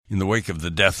In the wake of the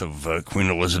death of Queen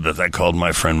Elizabeth, I called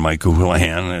my friend Mike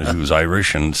Houlihan, who's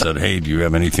Irish, and said, hey, do you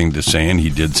have anything to say? And he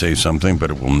did say something,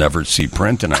 but it will never see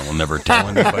print, and I will never tell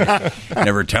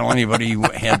anybody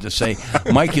what he had to say.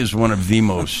 Mike is one of the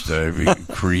most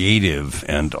creative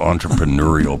and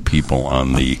entrepreneurial people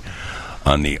on the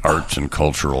arts and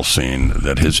cultural scene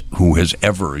who has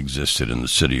ever existed in the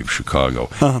city of Chicago.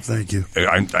 Oh, thank you.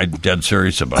 I'm dead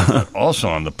serious about that. Also,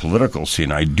 on the political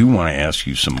scene, I do want to ask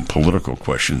you some political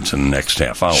questions in the next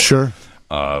half hour. Sure.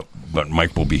 But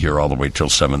Mike will be here all the way till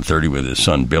 7:30 with his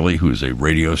son Billy, who's a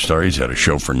radio star. He's had a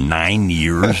show for 9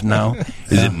 years now.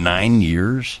 Is it 9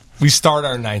 years? We start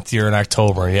our 9th year in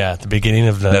October, at the beginning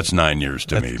of the... That's 9 years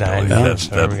to me, Billy. 9 That's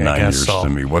 9 years so. to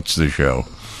me. What's the show?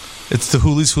 It's the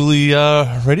Hoolie's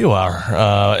Hoolie Radio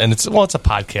Hour, and it's a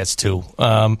podcast too.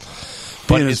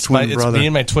 But it's me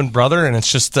and my twin brother, and it's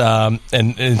just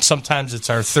and sometimes it's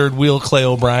our third wheel, Clay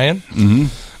O'Brien.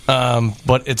 Mm-hmm.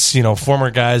 But it's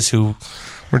former guys who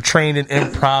were trained in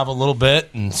improv a little bit,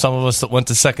 and some of us that went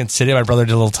to Second City. My brother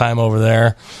did a little time over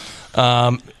there.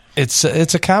 It's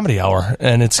a comedy hour,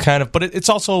 and it's kind of, but it's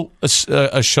also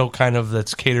a show kind of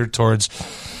that's catered towards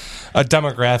a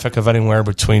demographic of anywhere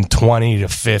between 20 to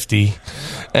 50,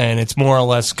 and it's more or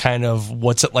less kind of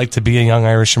what's it like to be a young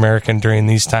Irish American during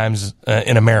these times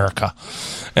in America,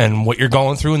 and what you're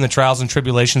going through and the trials and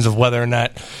tribulations of whether or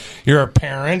not you're a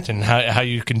parent and how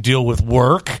you can deal with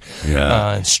work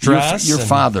and stress. Your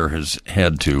father has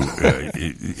had to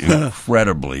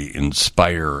incredibly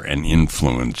inspire and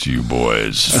influence you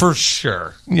boys. For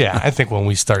sure. Yeah, I think when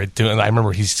we started doing it, I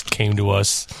remember he came to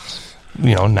us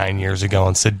 9 years ago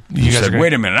and said, "You guys said,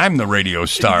 wait a minute, I'm the radio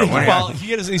star." Well,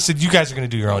 he said, "You guys are going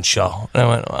to do your own show." And I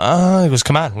went, he goes,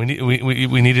 "Come on, we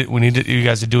need you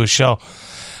guys to do a show."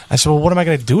 I said, "Well, what am I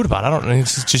going to do about it? I don't know.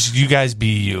 It's just you guys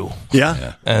be you."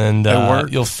 Yeah. And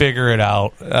you'll figure it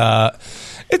out.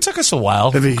 It took us a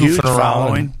while goofing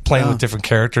around and playing with different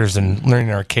characters and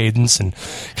learning our cadence and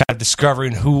kind of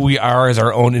discovering who we are as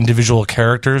our own individual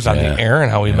characters on the air and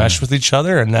how we mesh with each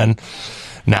other. And then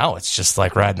now it's just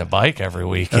like riding a bike every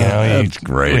week. That's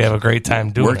great. We have a great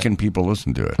time doing it. Where can people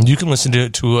listen to it? You can listen to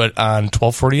it on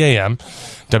 1240 a.m.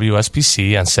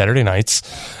 WSBC on Saturday nights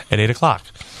at 8 o'clock.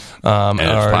 And it's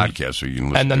podcast, so you can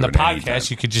listen to it. And then the podcast, anytime.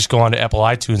 you could just go on to Apple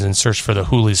iTunes and search for the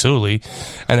Hoolie's Hoolie,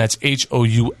 and that's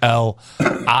HOULI',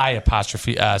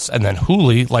 and then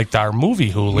Hoolie, like our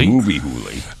movie Hoolie. Movie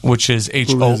Hoolie. Which is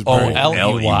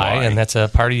HOOLEY, and that's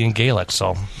a party in Gaelic.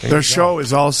 So their show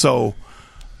is also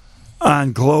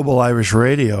on Global Irish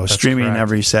Radio, streaming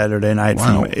every Saturday night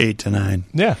from 8 to 9.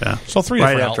 Yeah. So 3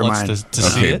 right different after outlets mine. to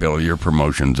see Okay, it. Bill, your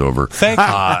promotion's over. Thank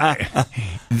you.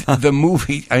 The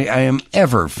movie, I am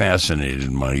ever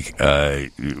fascinated, Mike,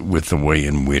 with the way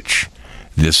in which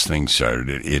this thing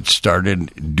started. It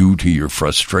started due to your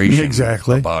frustration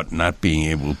about not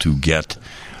being able to get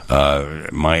Our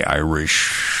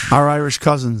Irish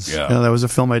Cousins. Yeah. That was a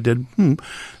film I did,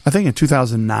 I think in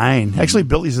 2009. Actually,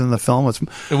 Billy's in the film.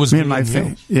 It was me and my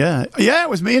family. Yeah, it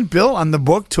was me and Bill on the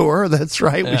book tour. That's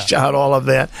right. We shot all of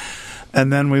that.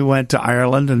 And then we went to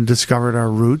Ireland and discovered our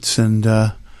roots, and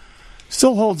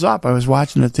still holds up. I was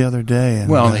watching it the other day.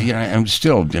 And, I'm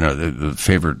still, the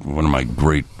favorite, one of my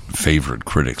great favorite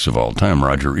critics of all time,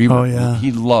 Roger Ebert. Oh, yeah.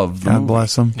 He loved the movie. God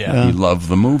bless him. Yeah. He loved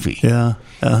the movie. Yeah.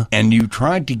 And you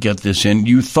tried to get this in.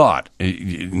 You thought,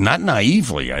 not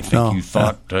naively, I think, you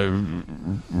thought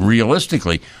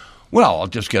realistically, well, I'll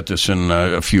just get this in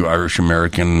a few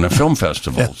Irish-American film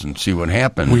festivals and see what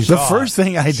happens. The first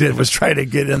thing I did was try to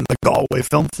get in the Galway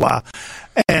Film Festival,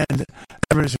 and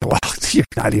everybody said, well, you're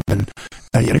not even,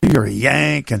 you're a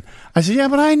Yank. And I said, yeah,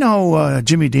 but I know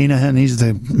Jimmy Deanahan, he's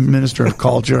the Minister of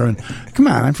Culture, and come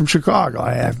on, I'm from Chicago.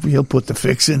 He'll put the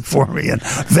fix in for me. And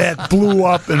that blew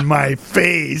up in my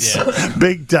face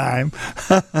big time.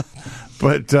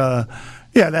 But...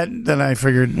 then I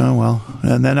figured, oh, well.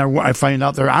 And then I find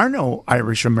out there are no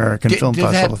Irish-American film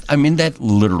festivals. That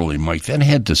literally, Mike, that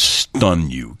had to stun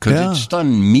you. Because it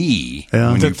stunned me.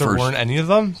 When there weren't any of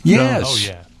them? Yes. Oh,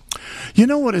 yeah. You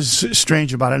know what is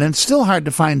strange about it? And it's still hard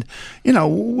to find.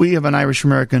 We have an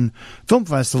Irish-American film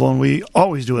festival, and we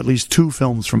always do at least 2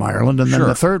 films from Ireland. And then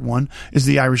the third one is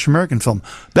the Irish-American film.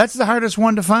 That's the hardest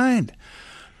one to find.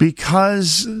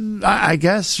 Because I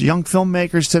guess young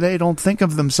filmmakers today don't think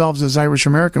of themselves as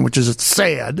Irish-American, which is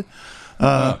sad,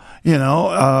 but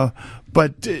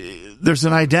there's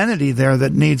an identity there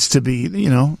that needs to be,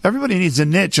 everybody needs a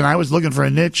niche, and I was looking for a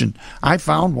niche, and I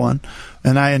found one,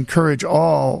 and I encourage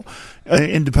all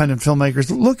independent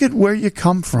filmmakers, look at where you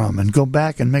come from and go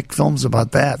back and make films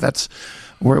about that. That's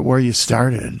where you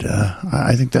started.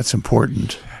 I think that's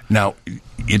important. Now,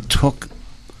 it took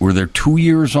Were there 2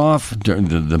 years off during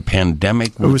the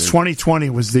pandemic? It was 2020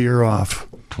 was the year off.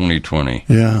 2020.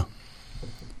 Yeah.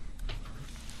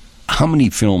 How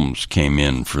many films came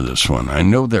in for this one? I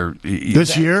know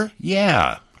This year?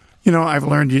 Yeah. You know, I've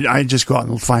learned I just go out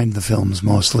and find the films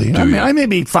mostly. I may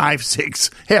be 5, 6,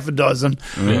 half a dozen,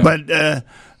 but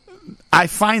I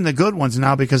find the good ones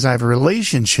now because I have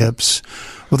relationships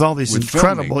with all these with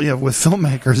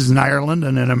filmmakers in Ireland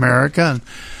and in America,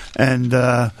 and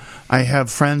I have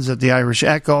friends at the Irish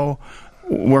Echo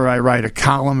where I write a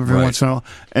column every once in a while,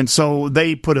 and so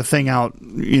they put a thing out,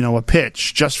 a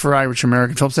pitch just for Irish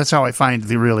American films. That's how I find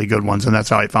the really good ones, and that's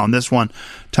how I found this one,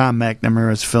 Tom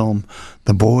McNamara's film,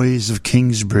 The Boys of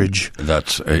Kingsbridge.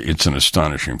 It's an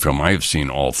astonishing film. I have seen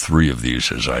all 3 of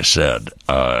these, as I said,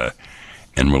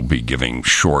 and we'll be giving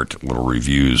short little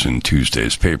reviews in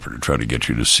Tuesday's paper to try to get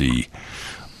you to see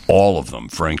all of them.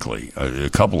 Frankly, a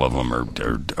couple of them are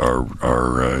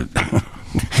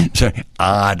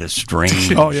odd,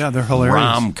 strange. Oh yeah, they're hilarious.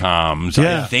 Rom-coms.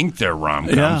 Yeah. I think they're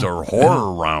rom-coms or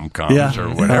horror rom-coms or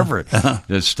whatever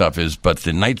this stuff is. But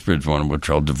the Knightsbridge one, which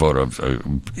I'll devote a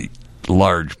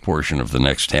large portion of the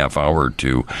next half hour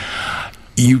to,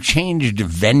 you changed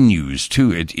venues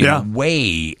too. In a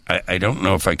way, I don't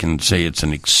know if I can say it's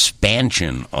an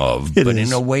expansion of, but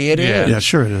in a way it is. Yeah,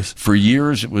 sure it is. For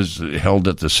years, it was held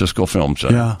at the Siskel Film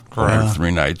Center for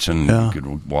 3 nights, and you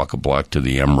could walk a block to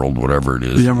the Emerald, whatever it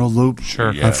is. The Emerald Loop.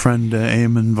 Sure. My friend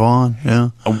Eamon Vaughn. Yeah.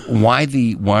 Why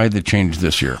the change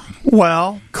this year?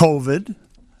 Well, COVID,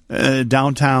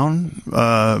 downtown,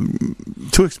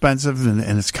 too expensive,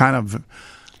 and it's kind of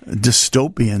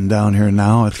dystopian down here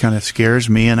now. It kind of scares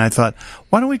me, and I thought,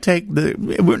 why don't we take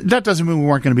that doesn't mean we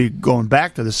weren't going to be going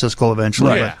back to the Siskel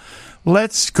eventually, but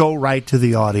let's go right to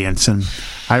the audience. And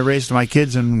I raised my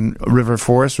kids in River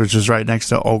Forest, which is right next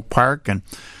to Oak Park, and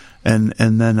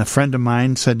then a friend of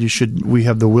mine said we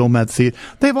have the Wilmette Theater.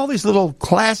 They have all these little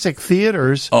classic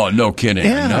theaters. Oh, no kidding.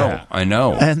 Yeah. I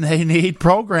know. And they need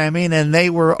programming, and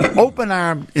they were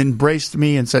open-armed, embraced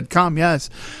me and said, come, yes.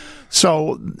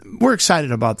 So we're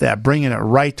excited about that, bringing it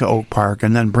right to Oak Park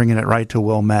and then bringing it right to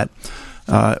Wilmette,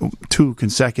 2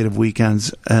 consecutive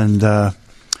weekends. And,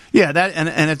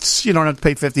 and it's, you don't have to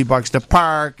pay $50 to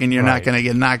park, and you're not going to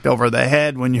get knocked over the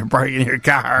head when you're parking your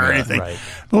car or anything. Right.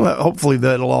 Well, hopefully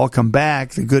that'll all come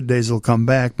back. The good days will come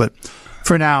back. But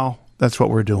for now, that's what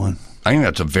we're doing. I think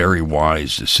that's a very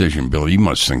wise decision, Bill. You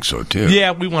must think so, too.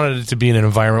 Yeah, we wanted it to be in an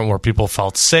environment where people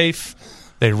felt safe.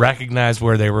 They recognized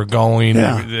where they were going.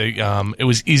 Yeah. It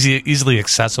was easily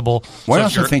accessible. Well, I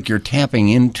also think you're tapping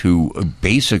into,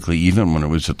 basically, even when it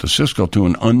was at the Siskel, to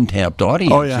an untapped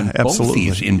audience. Oh, yeah,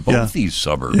 absolutely. In both these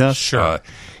suburbs. Yeah, sure.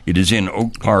 It is in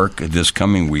Oak Park this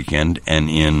coming weekend, and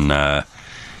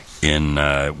in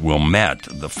Wilmette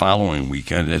the following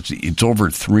weekend. It's over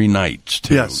 3 nights,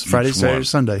 too. Yes, Friday, Saturday,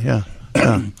 Sunday, yeah.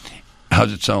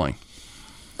 How's it selling?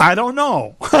 I don't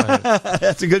know.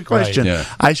 That's a good question. Right, yeah.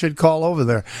 I should call over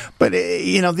there. But,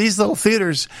 these little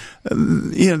theaters,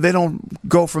 they don't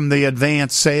go from the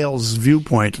advanced sales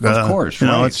viewpoint. Of course.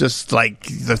 It's just like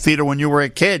the theater when you were a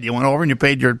kid. You went over and you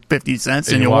paid your 50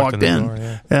 cents and you walked in.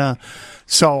 Door, yeah.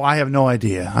 So I have no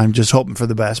idea. I'm just hoping for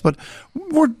the best. But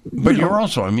you're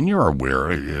also, you're aware,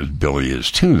 as Billy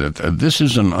is too, that this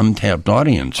is an untapped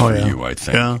audience for you, I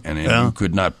think. Yeah, and you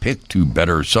could not pick 2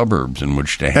 better suburbs in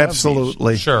which to have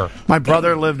Absolutely. These. Sure. My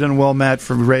brother lived in Wilmette,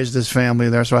 raised his family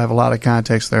there, so I have a lot of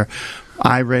contacts there.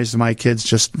 I raised my kids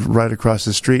just right across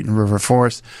the street in River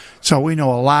Forest. So we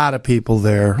know a lot of people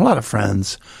there, a lot of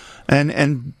friends,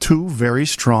 and 2 very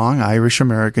strong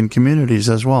Irish-American communities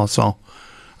as well. So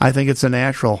I think it's a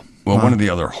natural. Well, one of the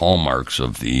other hallmarks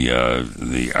of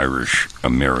the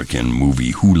Irish-American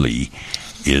movie Hooli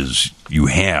is you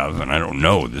have, and I don't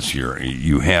know this year,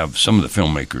 you have some of the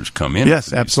filmmakers come in.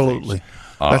 Yes, absolutely.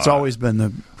 That's always been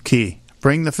the key.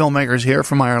 Bring the filmmakers here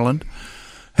from Ireland,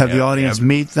 have the audience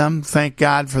meet them. Thank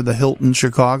God for the Hilton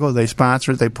Chicago. They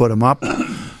sponsor it. They put them up.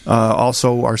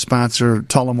 Also, our sponsor,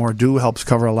 Tullamore Dew, helps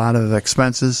cover a lot of the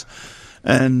expenses.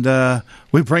 And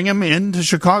we bring them into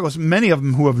Chicago. Many of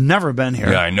them who have never been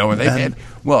here. Yeah, I know.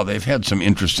 They've had some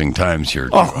interesting times here,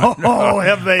 too. Oh,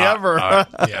 have they ever?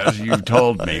 As you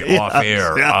told me off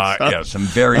air. Yes. Some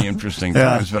very interesting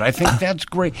times. But I think that's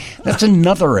great. That's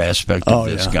another aspect of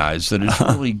this, guys, that is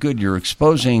really good. You're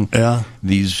exposing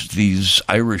these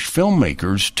Irish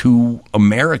filmmakers to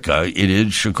America. It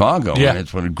is Chicago. Yeah. And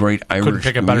it's what a great Irish Couldn't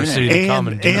pick a better city to come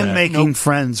and do that. And making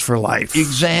friends for life.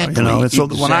 Exactly. So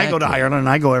when I go to Ireland, and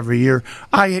I go every year,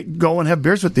 I go and have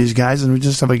beers with these guys, and we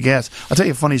just have a gas. I'll tell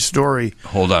you a funny story.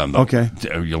 Hold on, though. Okay.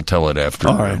 You'll tell it after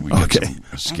All right. we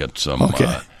get some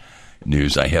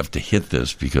news. I have to hit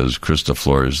this because Krista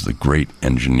Flores, the great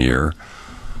engineer,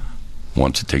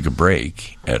 wants to take a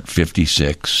break at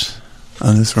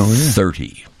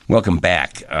 56:30. Welcome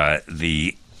back.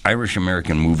 The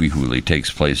Irish-American Movie Hoolie takes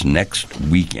place next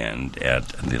weekend at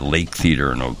the Lake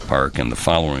Theater in Oak Park and the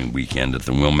following weekend at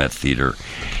the Wilmette Theater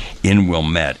in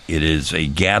Wilmette. It is a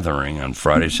gathering on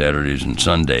Fridays, Saturdays, and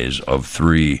Sundays of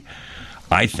three,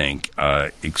 I think,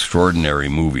 extraordinary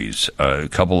movies. A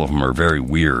couple of them are very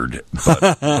weird,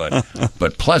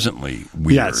 but pleasantly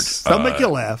weird. Yes, they'll make you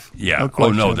laugh. Yeah.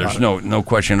 There's no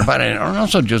question about it. And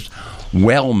also just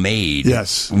well-made,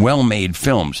 well-made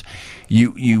films.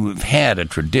 You've had a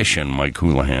tradition, Mike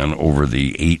Houlihan, over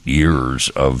the 8 years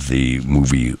of the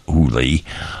movie Hoolie,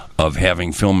 of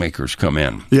having filmmakers come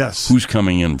in. Yes. Who's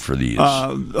coming in for these?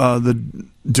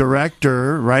 The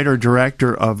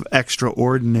writer-director of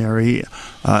Extraordinary,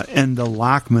 Enda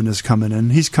Lockman, is coming in.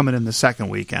 He's coming in the second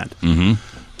weekend. Mm-hmm.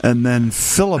 And then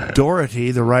Philip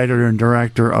Doherty, the writer and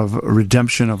director of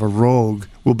Redemption of a Rogue,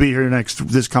 will be here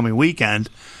this coming weekend.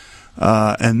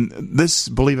 And this,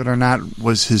 believe it or not,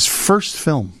 was his first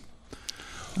film.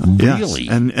 Really?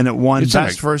 Yes. And it won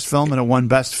first film, and it won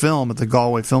best film at the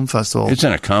Galway Film Festival. It's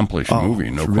an accomplished movie,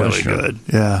 no question. Really good.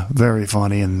 Yeah, very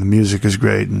funny, and the music is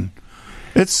great, and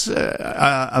it's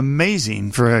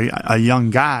amazing for a young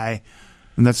guy,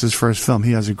 and that's his first film.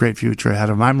 He has a great future ahead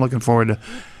of him. I'm looking forward to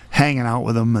hanging out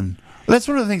with him, and that's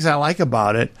one of the things I like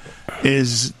about it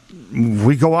is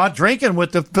we go out drinking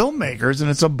with the filmmakers, and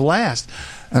it's a blast.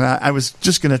 And I was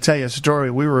just going to tell you a story.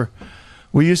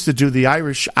 We used to do the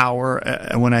Irish Hour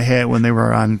when they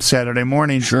were on Saturday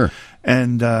mornings. Sure.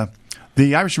 And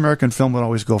the Irish American film would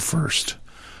always go first.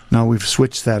 Now we've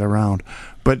switched that around.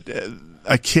 But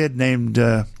a kid named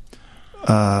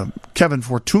Kevin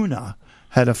Fortuna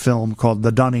had a film called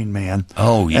The Dunning Man.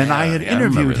 Oh, yeah. And I had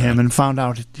interviewed him and found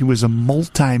out he was a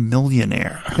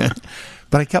multi-millionaire.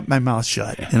 But I kept my mouth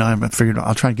shut. I figured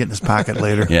I'll try and get in his pocket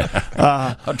later.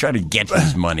 Yeah. I'll try to get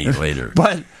his money later.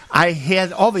 But I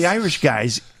had all the Irish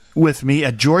guys with me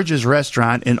at George's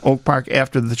restaurant in Oak Park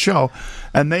after the show,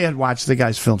 and they had watched the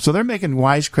guy's film. So they're making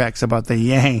wisecracks about the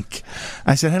Yank.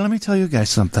 I said, hey, let me tell you guys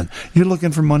something. You're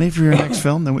looking for money for your next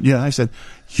film? Yeah. I said,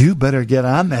 you better get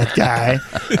on that guy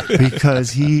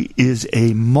because he is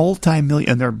a multi-million.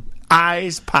 And their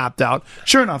eyes popped out.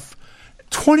 Sure enough,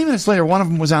 20 minutes later, one of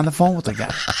them was on the phone with the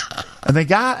guy. And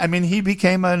he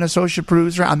became an associate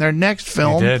producer on their next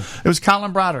film. He did. It was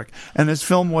Colin Broderick. And his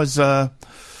film was,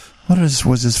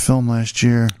 was his film last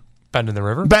year? Bend in the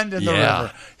River? Bend in the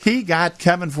River. He got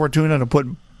Kevin Fortuna to put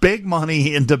big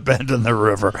money into Bend in the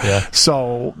River. Yeah.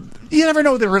 So you never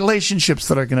know the relationships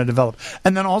that are going to develop.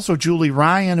 And then also Julie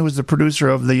Ryan, who was the producer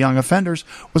of The Young Offenders,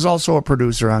 was also a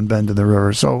producer on Bend in the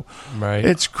River. So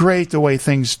It's great the way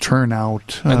things turn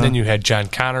out. And then you had John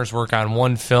Connors work on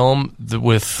one film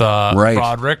with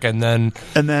Broderick, and then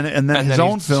his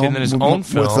own film with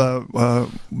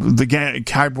the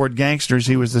Cardboard Gangsters.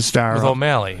 He was the star with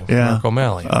O'Malley. Yeah. Mark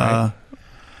O'Malley. Right?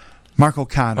 Mark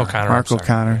O'Connor. Mark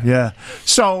O'Connor, yeah.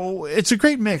 So it's a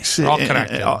great mix. All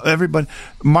connected. Everybody.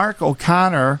 Mark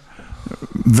O'Connor,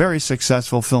 very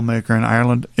successful filmmaker in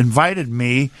Ireland, invited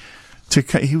me to.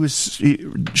 He was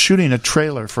shooting a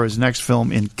trailer for his next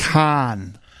film in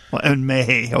Cannes in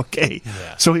May. Okay,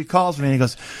 yeah. So he calls me and he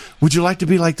goes, "Would you like to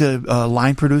be like the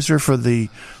line producer for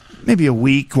maybe a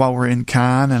week while we're in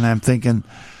Cannes?" And I'm thinking,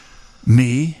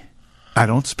 me. I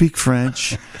don't speak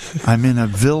French. I'm in a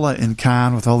villa in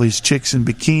Cannes with all these chicks in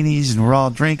bikinis, and we're all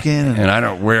drinking. And I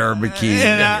don't wear a bikini.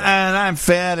 And I'm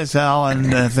fat as hell,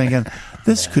 and thinking,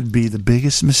 this could be the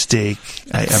biggest mistake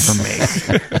I ever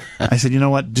make. I said, you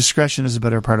know what? Discretion is a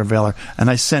better part of valor. And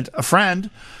I sent a friend,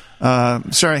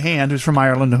 Sarah Hand, who's from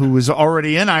Ireland, who was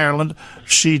already in Ireland.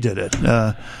 She did it.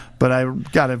 But I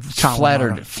got to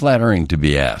flattering to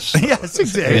be asked. Yes,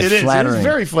 exactly. It is. It is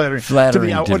very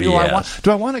flattering.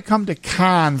 Do I want to come to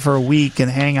Cannes for a week and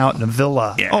hang out in a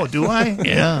villa? Yeah. Oh, do I?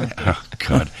 Yeah. Oh,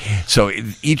 God. So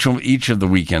each of the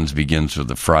weekends begins with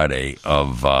the Friday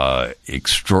of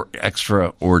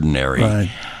Extraordinary. Right.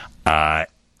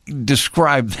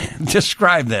 Describe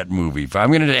that movie. If I'm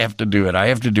going to have to do it, I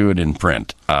have to do it in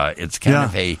print. It's kind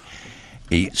of a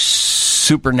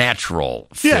supernatural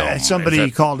film. Yeah, somebody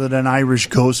called it an Irish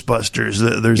Ghostbusters.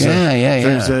 There's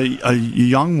a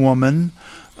young woman,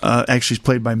 actually she's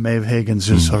played by Maeve Higgins,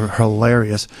 who's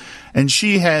hilarious, and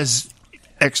she has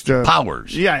extra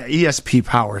powers. Yeah, ESP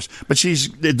powers, but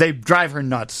they drive her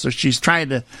nuts. So she's trying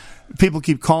to. People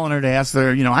keep calling her to ask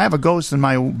her, I have a ghost in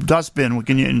my dustbin.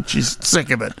 And she's sick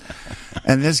of it.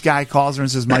 And this guy calls her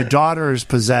and says, my daughter is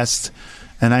possessed,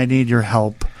 and I need your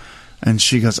help. And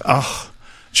she goes, oh.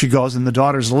 she goes and the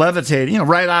daughter's levitating,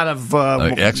 right out of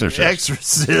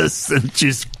Exorcist, and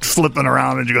she's flipping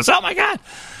around, and she goes, "Oh my God!"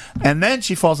 And then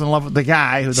she falls in love with the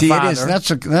guy who's the father. It is.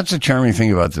 That's a charming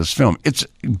thing about this film. It's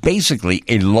basically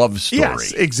a love story.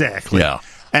 Yes, exactly. Yeah.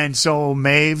 And so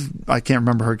Maeve, I can't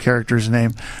remember her character's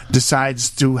name,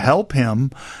 decides to help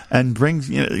him and brings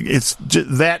it's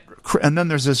that. And then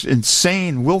there's this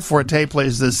insane, Will Forte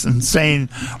plays this insane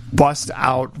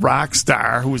bust-out rock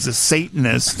star who is a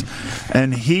Satanist,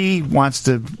 and he wants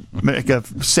to make a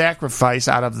sacrifice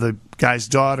out of the guy's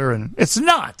daughter, and it's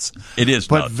nuts. It is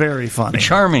but nuts. Very funny.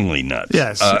 Charmingly nuts.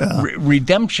 Yes.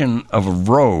 Redemption of a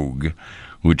Rogue,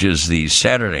 which is the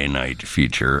Saturday night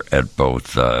feature at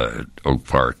both Oak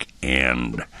Park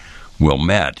and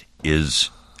Wilmette,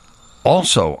 is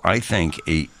also, I think,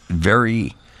 a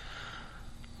very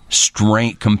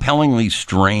compellingly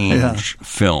strange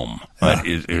film.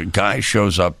 A guy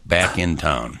shows up back in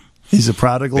town. He's a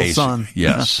prodigal son.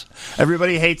 Yes.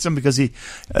 Everybody hates him because he,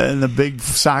 in the big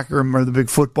soccer or the big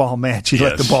football match, he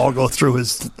let the ball go through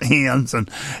his hands, and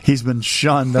he's been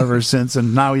shunned ever since.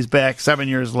 And now he's back 7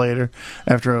 years later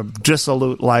after a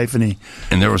dissolute life. And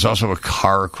there was also a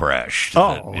car crash.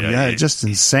 Just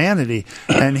insanity.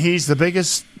 And he's the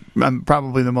biggest,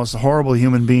 probably the most horrible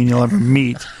human being you'll ever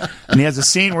meet. And he has a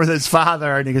scene with his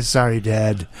father, and he goes, "Sorry,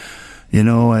 Dad.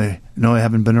 I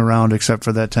haven't been around except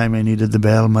for that time I needed the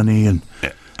bail money, and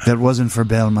that wasn't for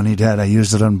bail money, Dad. I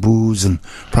used it on booze and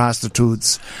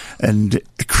prostitutes and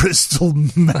crystal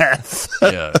meth."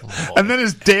 Yeah. And then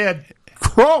his dad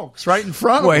croaks right in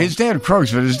front of him. Well, his dad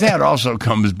croaks, but his dad also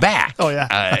comes back. Oh,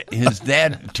 yeah. His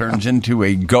dad turns into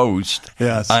a ghost.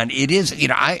 Yes. And it is,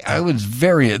 I was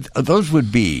those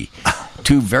would be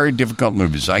two very difficult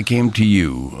movies. I came to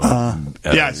you,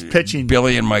 pitching.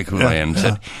 Billy and Mike Houlihan,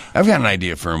 said, "I've got an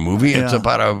idea for a movie. It's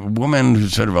about a woman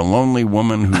who's sort of a lonely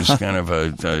woman who's kind of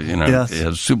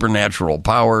has supernatural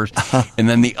powers." And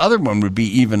then the other one would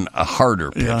be even a harder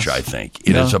pitch, I think.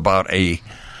 It is about a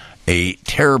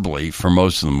terribly, for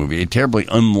most of the movie, a terribly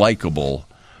unlikable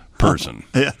person.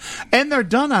 Yeah. And they're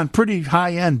done on pretty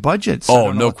high-end budgets.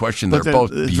 Oh, no question. They're both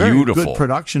beautiful. Very good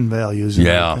production values and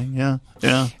everything.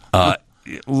 Yeah.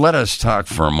 Let us talk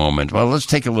for a moment. Well, let's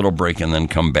take a little break and then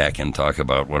come back and talk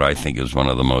about what I think is one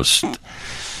of the most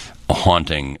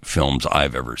haunting films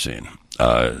I've ever seen.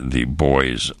 The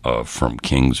Boys from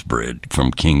Kingbridge.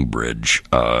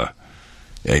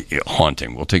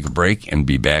 Haunting. We'll take a break and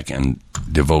be back and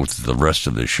devote the rest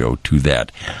of the show to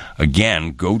that.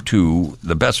 Again, go to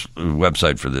the best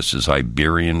website for this is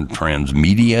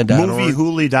IberianTransmedia.org.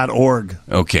 Moviehooli.org.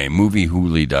 Okay,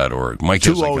 moviehooli.org. Mike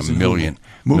has like a million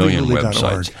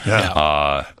websites.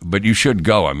 Yeah. But you should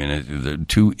go. I mean, the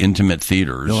two intimate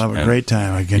theaters. You'll have a great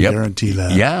time. I can guarantee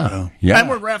that. Yeah. And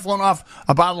we're raffling off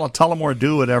a bottle of Tullamore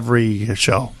Dew at every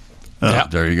show.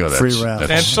 There you go. That's free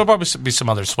raffle. And there'll probably be some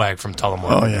other swag from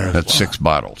Tullamore. Oh, yeah. That's 6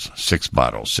 bottles. 6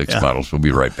 bottles. We'll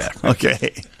be right back.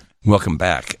 Okay. Welcome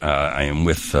back. I am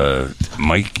with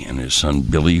Mike and his son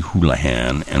Billy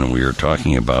Houlihan, and we are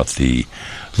talking about the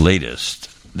latest.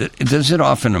 Does it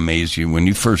often amaze you when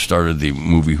you first started the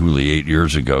Movie Hooli 8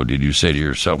 years ago? Did you say to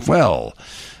yourself, "Well,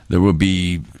 there will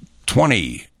be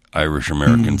 20 Irish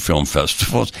American film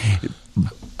festivals"?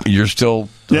 You're still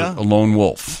a lone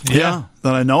wolf. Yeah,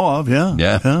 that I know of.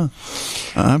 Yeah.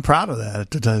 I'm proud of that,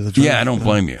 to tell you the truth. Yeah, I don't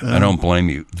blame you. I don't blame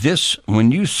you.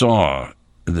 When you saw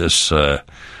this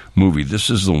movie, this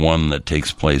is the one that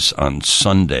takes place on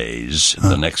Sundays,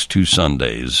 the next 2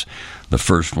 Sundays. The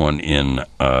first one in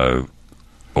Oak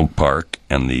Park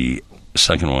and the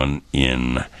second one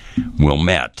in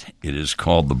Wilmette. It is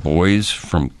called The Boys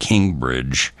from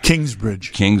Kingsbridge,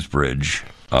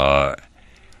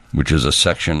 which is a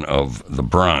section of the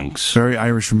Bronx. Very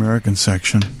Irish-American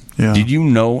section. Yeah. Did you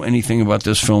know anything about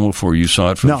this film before you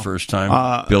saw it for the first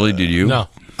time? Billy, did you? No.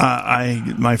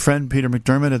 My friend Peter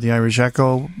McDermott at the Irish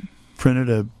Echo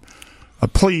printed a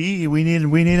plea. We need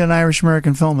an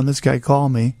Irish-American film, and this guy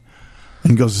called me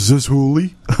and goes, "Is this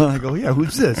Hooli?" I go, "Yeah,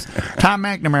 who's this?" Tom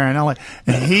McNamara in L.A.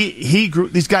 And he grew.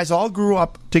 These guys all grew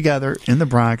up together in the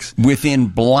Bronx, within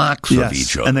blocks of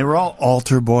each other, and they were all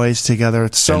altar boys together.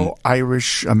 It's so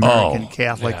Irish American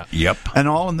Catholic, yep, and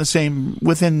all in the same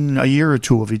within a year or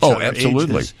two of each other. Oh,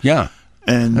 absolutely, ages. yeah.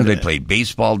 And they played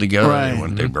baseball together.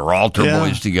 Right. They were altar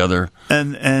boys together.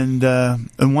 And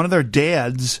one of their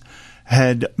dads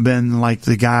had been like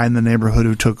the guy in the neighborhood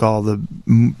who took all the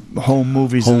home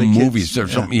movies. Home movies.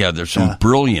 There's some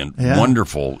brilliant,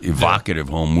 wonderful, evocative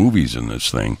home movies in this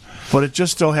thing. But it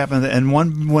just so happened that, and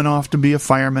one went off to be a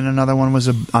fireman, another one was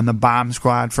on the bomb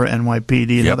squad for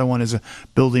NYPD, another one is a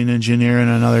building engineer, and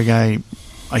another guy,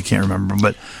 I can't remember,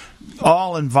 but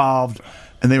all involved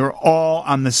and they were all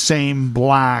on the same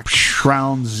block,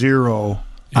 ground zero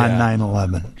on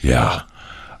 9/11. Yeah.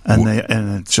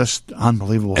 And it's just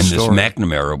unbelievable And story. this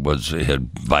McNamara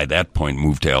had by that point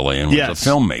moved to L.A. and was a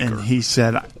filmmaker. And he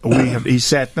said he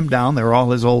sat them down. They were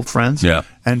all his old friends. Yeah.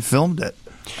 And filmed it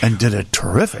and did a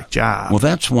terrific job. Well,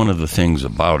 that's one of the things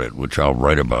about it, which I'll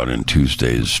write about in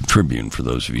Tuesday's Tribune for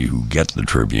those of you who get the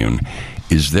Tribune,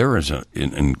 is there is an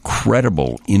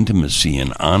incredible intimacy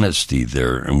and honesty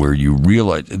there, and where you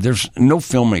realize there's no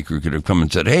filmmaker could have come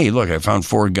and said, hey, look, I found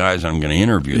 4 guys, I'm going to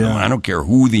interview them. I don't care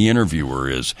who the interviewer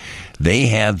is. They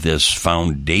had this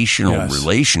foundational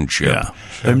relationship. Yeah.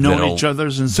 They've known each other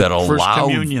since the first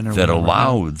communion. Or that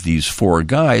allowed these 4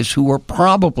 guys who were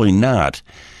probably not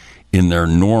in their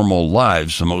normal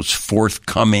lives the most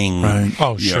forthcoming,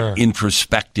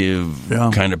 introspective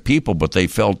kind of people, but they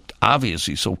felt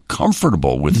obviously so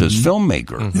comfortable with this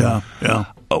filmmaker.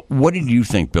 What did you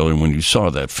think, Billy, when you saw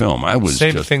that film? I was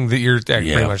same thing that you're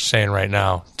pretty much saying right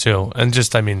now too, and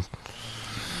just I mean,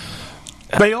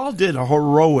 they all did a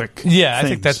heroic. Yeah, I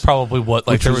think that's probably what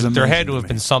there had to have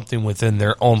been something within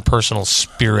their own personal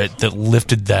spirit that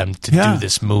lifted them to do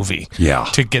this movie.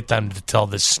 To get them to tell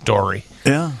this story.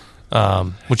 Yeah.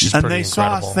 Which is and pretty they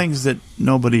incredible. Saw things that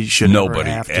nobody should ever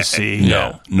have to see.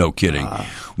 No kidding.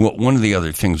 Well, one of the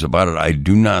other things about it, I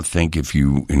do not think if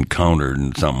you encountered,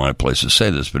 and it's not my place to say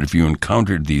this, but if you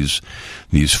encountered these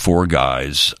 4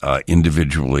 guys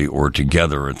individually or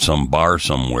together at some bar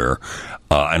somewhere,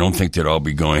 I don't think they'd all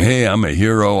be going, "Hey, I'm a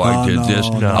hero. I did this."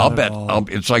 I'll bet.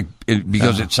 It's like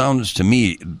because it sounds to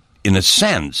me, in a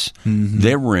sense,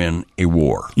 they were in a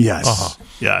war. Yes.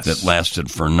 That lasted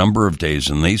for a number of days,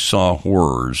 and they saw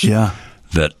horrors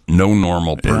that no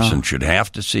normal person should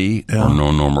have to see or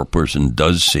no normal person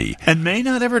does see. And may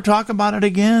not ever talk about it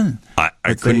again.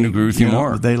 I couldn't agree with you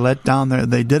more. They let down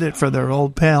they did it for their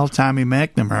old pal, Tommy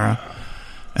McNamara,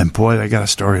 and boy, they got a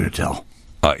story to tell.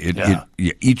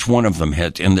 Each one of them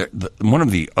had, and one of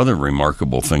the other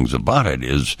remarkable things about it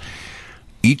is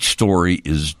each story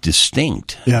is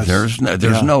distinct. Yes. There's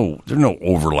no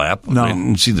overlap. No. They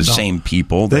didn't see the same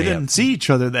people. They didn't see each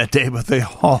other that day, but they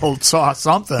all saw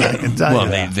something. I can tell you.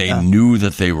 Well, they knew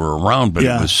that they were around, but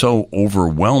it was so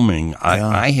overwhelming.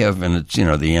 I have, and it's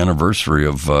the anniversary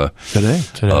of today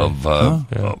of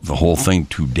the whole thing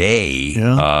today.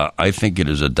 I think it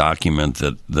is a document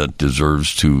that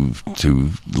deserves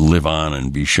to live on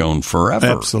and be shown forever.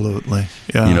 Absolutely.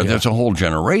 There's a whole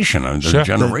generation. There's a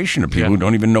generation of people who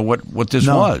don't even know what this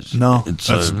was. No, it's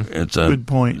a good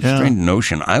point. Strange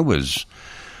notion. I was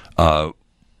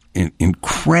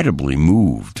incredibly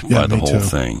moved by the whole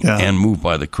thing, and moved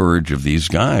by the courage of these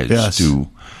guys to.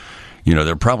 There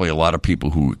are probably a lot of people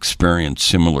who experience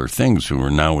similar things who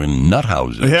are now in nut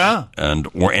houses, and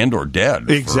or dead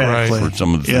for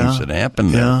some of the things that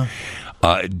happened there.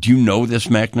 Do you know this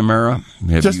McNamara?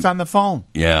 Just on the phone.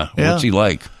 Yeah. What's he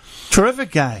like?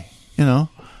 Terrific guy.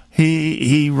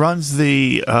 He runs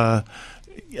the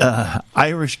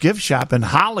Irish gift shop in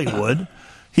Hollywood.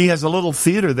 He has a little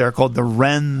theater there called the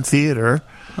Wren Theater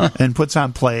and puts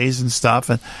on plays and stuff.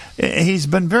 And he's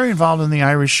been very involved in the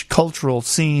Irish cultural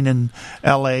scene in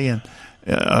L.A.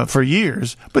 and for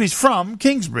years. But he's from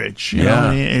Kingsbridge. You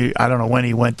know? I don't know when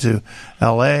he went to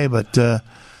L.A., but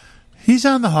he's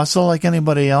on the hustle like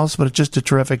anybody else, but just a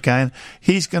terrific guy. And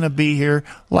he's going to be here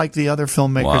like the other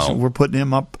filmmakers. Wow. We're putting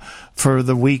him up for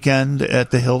the weekend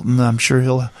at the Hilton. I'm sure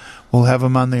we'll have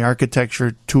him on the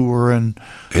architecture tour. And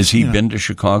has he been to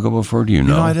Chicago before? Do you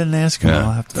know? No, I didn't ask him.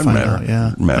 I'll have to find out. Yeah,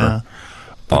 doesn't matter.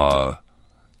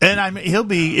 And it'll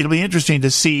be interesting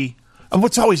to see.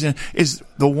 What's always in is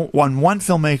when one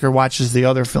filmmaker watches the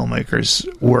other filmmaker's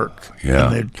work.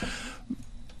 Yeah, and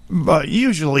they're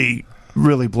usually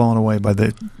really blown away by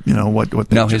the what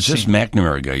they now just has this seen.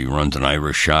 McNamara guy who runs an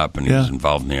Irish shop and he's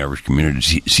involved in the Irish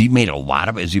community. Has he made a lot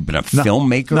of it? Has he been a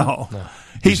filmmaker? No.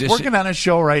 He's working on a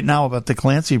show right now about the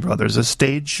Clancy brothers, a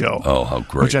stage show. Oh, how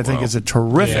great! Which I think is a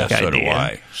terrific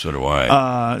idea. So do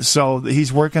I. So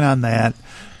he's working on that.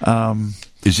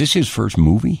 Is this his first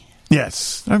movie?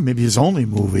 Yes, or maybe his only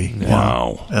movie.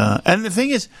 Wow! And the thing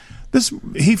is,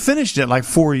 he finished it like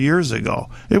 4 years ago.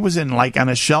 It was on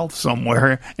a shelf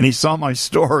somewhere, and he saw my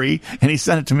story and he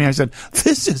sent it to me. I said,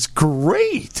 "This is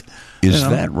great." Is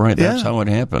that right? That's how it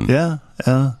happened. Yeah.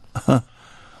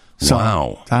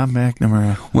 Wow. Tom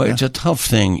McNamara. Well, it's a tough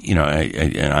thing, and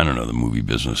I don't know the movie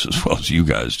business as well as you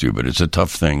guys do, but it's a tough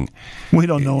thing. We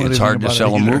don't know. It's hard to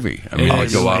sell a movie. I mean, I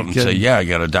go out and say, "Yeah, I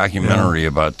got a documentary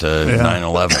about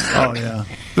 9/11." Oh yeah.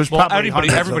 There's probably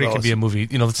everybody can be a movie.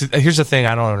 Here's the thing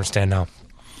I don't understand now.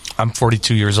 I'm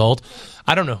 42 years old.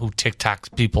 I don't know who TikTok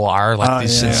people are, like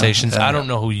these sensations. I don't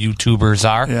know who YouTubers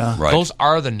are. Yeah. Right. Those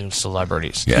are the new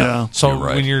celebrities. Yeah. So You're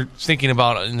right. when you're thinking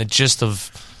about in the gist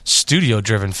of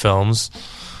studio-driven films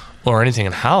or anything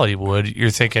in Hollywood, you're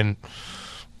thinking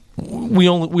we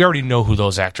already know who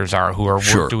those actors are who are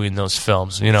Sure. doing those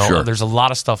films. You know, Sure. there's a lot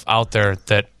of stuff out there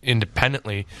that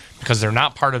independently, because they're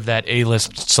not part of that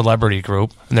A-list celebrity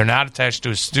group and they're not attached to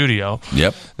a studio.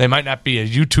 Yep. They might not be a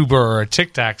YouTuber or a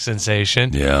TikTok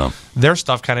sensation. Yeah. Their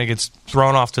stuff kind of gets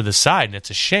thrown off to the side, and it's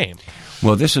a shame.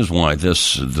 Well, this is why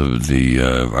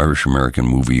the Irish American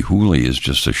movie Hooli is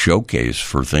just a showcase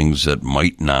for things that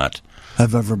might not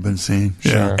I've ever been seen.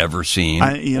 Yeah. ever seen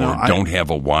I don't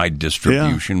have a wide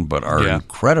distribution, but are Yeah.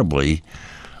 incredibly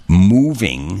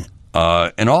moving.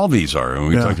 And all these are. And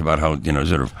we Yeah. talked about how,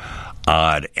 sort of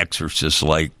odd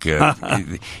Exorcist-like,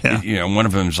 one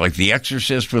of them is like The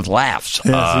Exorcist with laughs.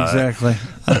 Yes, exactly.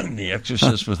 The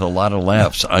Exorcist with a lot of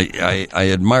laughs. I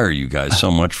admire you guys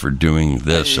so much for doing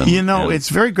this. And, It's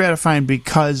very gratifying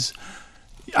because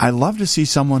I love to see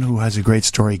someone who has a great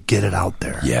story get it out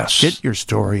there. Yes. Get your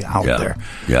story out Yeah. there.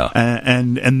 Yeah.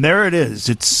 And there it is.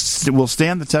 It will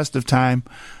stand the test of time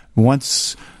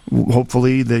once,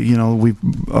 hopefully, we've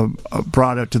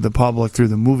brought it to the public through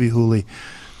the movie Hooli.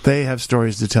 They have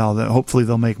stories to tell that hopefully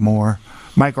they'll make more.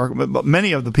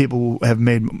 Many of the people who have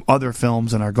made other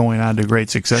films and are going on to great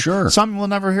success. Sure. Some we'll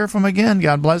never hear from again.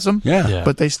 God bless them. Yeah. Yeah.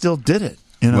 But they still did it.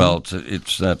 Well,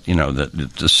 it's that that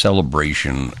it's a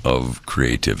celebration of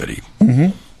creativity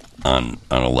on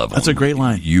a level. That's a great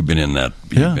line. You've been in that.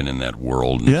 Yeah. You've been in that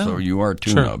world, and Yeah. so you are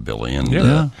too Sure. now, Billy. And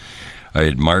Yeah. I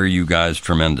admire you guys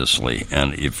tremendously.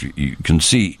 And if you can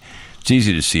see, it's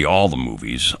easy to see all the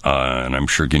movies. And I'm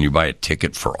sure, can you buy a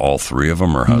ticket for all three of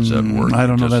them, or how's that work? I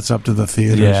don't know. Just- That's up to the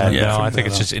theaters. Yeah, Yeah. no, I think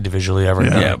it's just individually every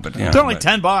night. Yeah, but They're only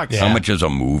 $10. How much is a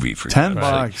movie for $10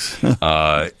 God's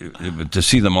sake? To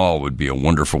see them all would be a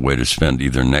wonderful way to spend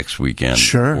either next weekend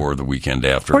Sure. or the weekend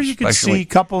after. Or you could see especially- a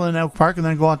couple in Elk Park and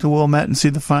then go out to Wilmette and see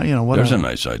the fun. Whatever. There's a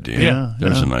nice idea. Yeah,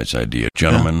 There's yeah. a nice idea.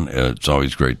 Gentlemen, it's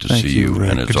always great to Thank see you, you,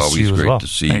 Rick. and it's Good to see always you as great well. to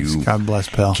see Thanks. you God bless,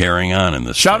 pal. carrying on in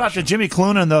this. Shout out to Jimmy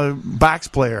Cloonan, the box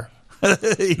player.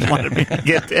 He wanted me to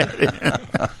get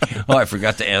that. Oh, I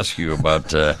forgot to ask you about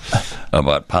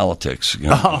politics.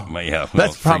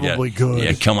 That's probably good.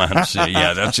 Yeah, come on.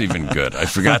 Yeah, that's even good. I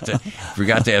forgot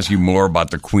to ask you more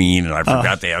about the Queen, and I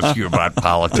forgot to ask you about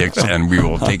politics, and we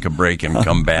will take a break and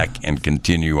come back and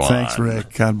continue on. Thanks,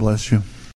 Rick. God bless you.